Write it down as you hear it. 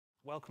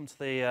Welcome to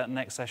the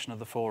next session of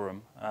the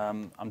forum.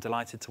 I'm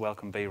delighted to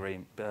welcome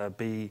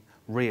Be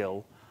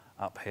Real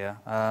up here.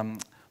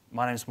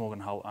 My name is Morgan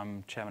Holt.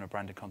 I'm Chairman of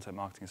Branded Content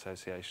Marketing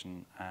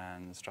Association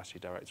and Strategy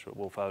Director at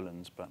Wolf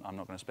Olands, but I'm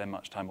not going to spend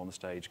much time on the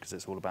stage because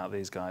it's all about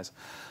these guys.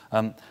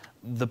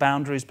 The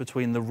boundaries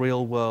between the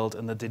real world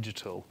and the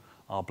digital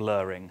are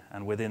blurring,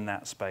 and within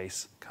that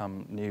space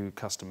come new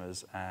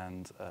customers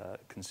and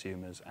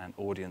consumers and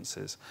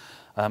audiences.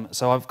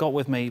 So I've got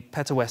with me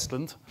Petter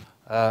Westlund,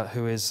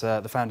 who is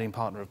the founding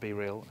partner of Be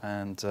Real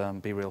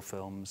and Be Real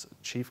Films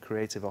Chief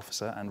Creative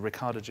Officer, and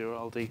Riccardo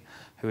Giraldi,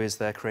 who is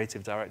their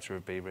Creative Director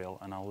of Be Real,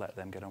 and I'll let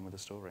them get on with the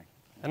story.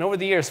 And over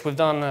the years, we've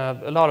done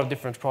a lot of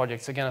different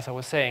projects. Again, as I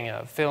was saying,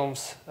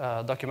 films,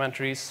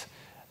 documentaries,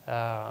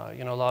 a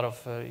lot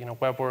of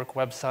web work,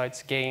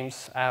 websites,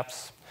 games,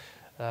 apps,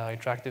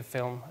 interactive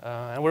film,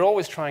 and we're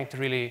always trying to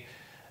really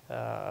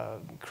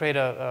create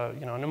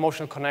an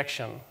emotional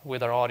connection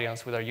with our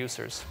audience, with our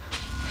users.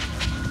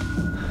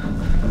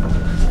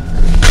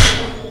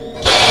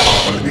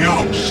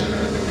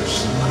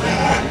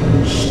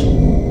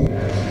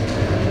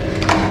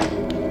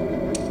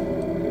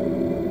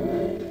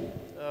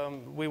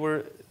 We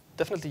were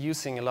definitely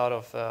using a lot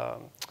of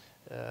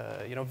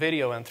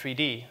video and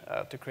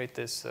 3D to create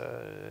this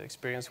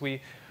experience.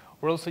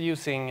 We're also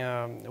using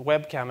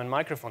webcam and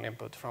microphone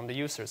input from the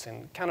users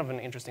in kind of an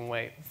interesting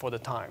way for the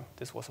time.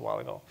 This was a while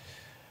ago.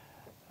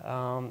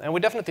 And we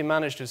definitely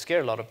managed to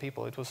scare a lot of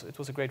people. It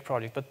was a great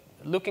project. But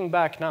looking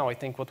back now, I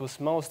think what was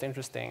most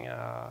interesting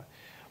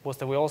was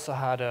that we also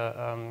had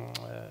a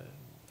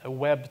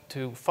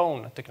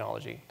web-to-phone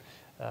technology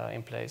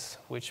in place,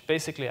 which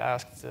basically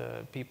asked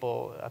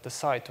people at the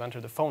site to enter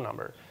the phone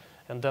number,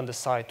 and then the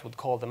site would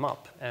call them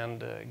up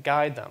and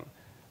guide them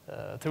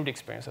through the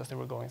experience as they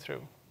were going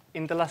through.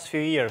 In the last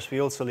few years, we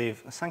also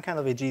live some kind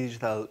of a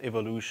digital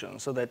evolution,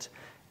 so that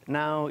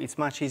now it's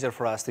much easier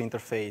for us to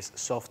interface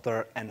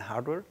software and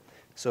hardware.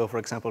 So, for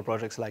example,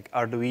 projects like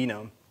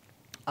Arduino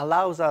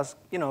allows us,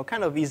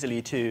 kind of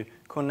easily to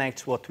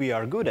connect what we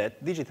are good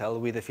at, digital,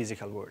 with the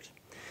physical world.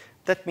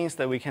 That means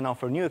that we can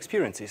offer new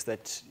experiences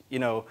that,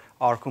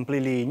 are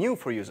completely new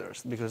for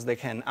users because they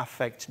can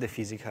affect the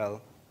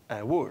physical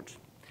world.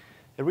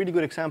 A really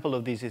good example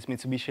of this is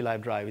Mitsubishi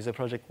Live Drive. It's a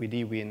project we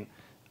did with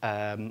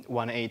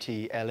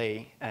 180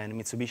 LA and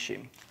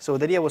Mitsubishi. So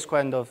the idea was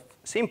kind of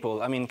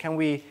simple. I mean, can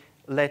we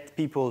let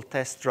people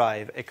test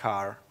drive a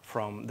car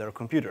from their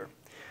computer?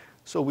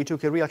 So we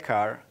took a real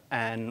car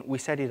and we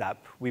set it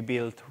up. We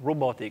built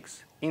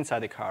robotics inside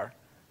the car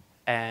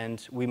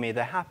and we made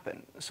that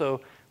happen.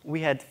 So we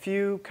had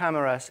few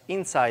cameras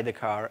inside the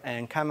car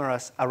and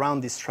cameras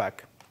around this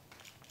truck.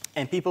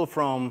 And people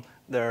from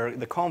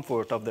the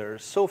comfort of their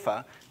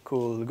sofa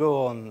could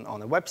go on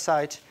a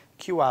website,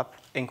 queue up,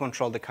 and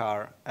control the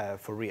car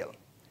for real.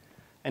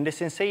 And the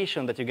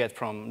sensation that you get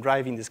from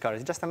driving this car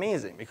is just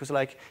amazing because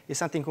it's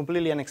something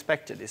completely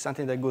unexpected. It's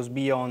something that goes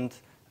beyond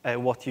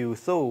what you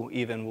thought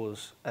even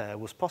was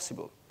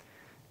possible.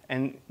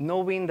 And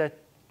knowing that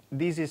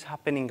this is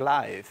happening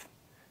live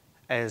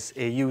has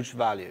a huge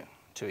value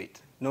to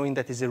it. Knowing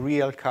that it's a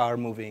real car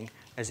moving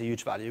has a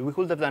huge value. We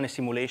could have done a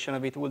simulation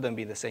of it, wouldn't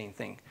be the same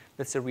thing.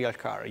 That's a real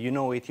car. You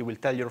know it, you will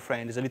tell your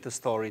friend. It's a little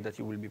story that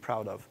you will be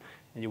proud of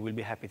and you will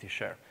be happy to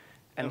share.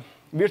 And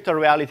virtual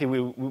reality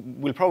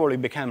will probably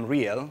become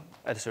real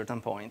at a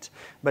certain point.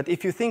 But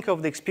if you think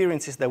of the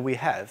experiences that we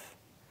have,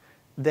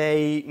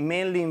 they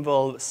mainly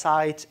involve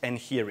sight and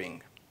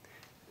hearing.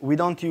 We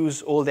don't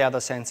use all the other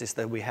senses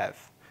that we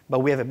have. But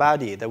we have a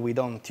body that we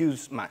don't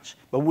use much.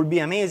 But what would be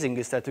amazing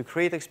is that to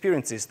create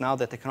experiences, now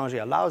that technology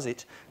allows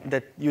it,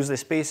 that use the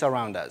space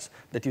around us,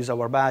 that use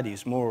our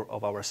bodies, more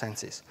of our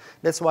senses.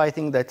 That's why I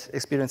think that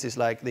experiences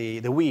like the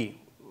Wii,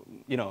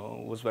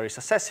 was very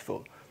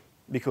successful.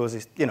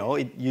 Because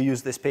you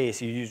use the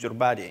space, you use your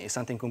body. It's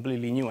something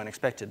completely new and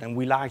unexpected, and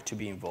we like to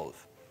be involved.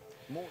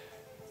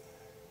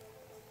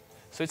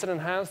 So it's an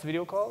enhanced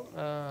video call,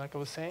 like I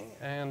was saying,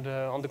 and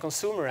on the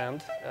consumer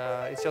end,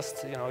 it's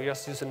just you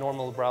just use a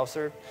normal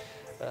browser.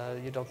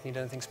 You don't need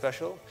anything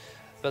special.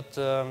 But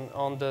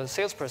on the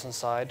salesperson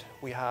side,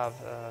 we have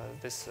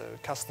this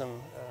custom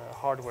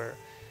hardware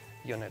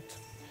unit.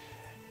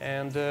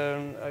 And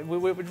we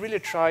would really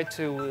try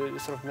to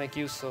sort of make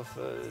use of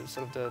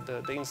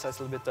the insights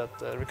a little bit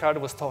that Riccardo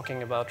was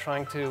talking about,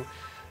 trying to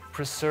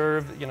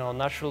preserve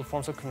natural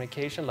forms of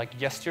communication, like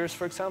gestures,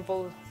 for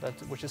example,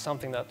 which is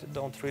something that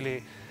don't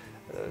really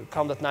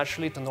come that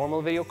naturally to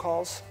normal video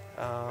calls,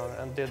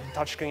 and the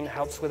touchscreen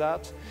helps with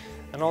that.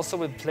 And also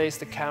we place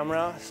the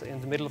camera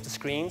in the middle of the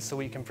screen so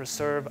we can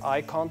preserve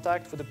eye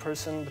contact with the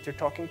person that you're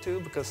talking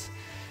to, because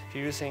if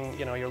you're using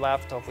your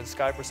laptop with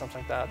Skype or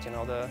something like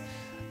that,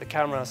 the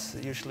camera's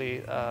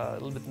usually a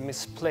little bit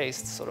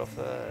misplaced, sort of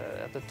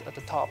at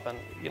the top, and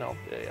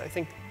I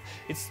think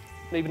it's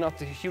maybe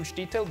not a huge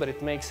detail, but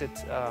it makes it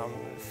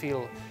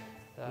feel.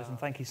 Listen,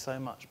 thank you so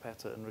much,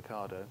 Petter and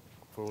Riccardo,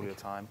 for all your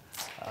time.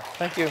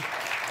 Thank you.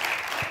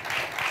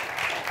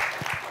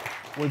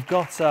 We've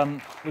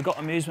got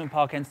amusement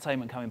park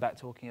entertainment coming back,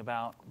 talking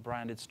about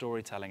branded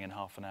storytelling in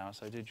half an hour.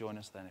 So do join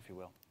us then, if you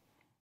will.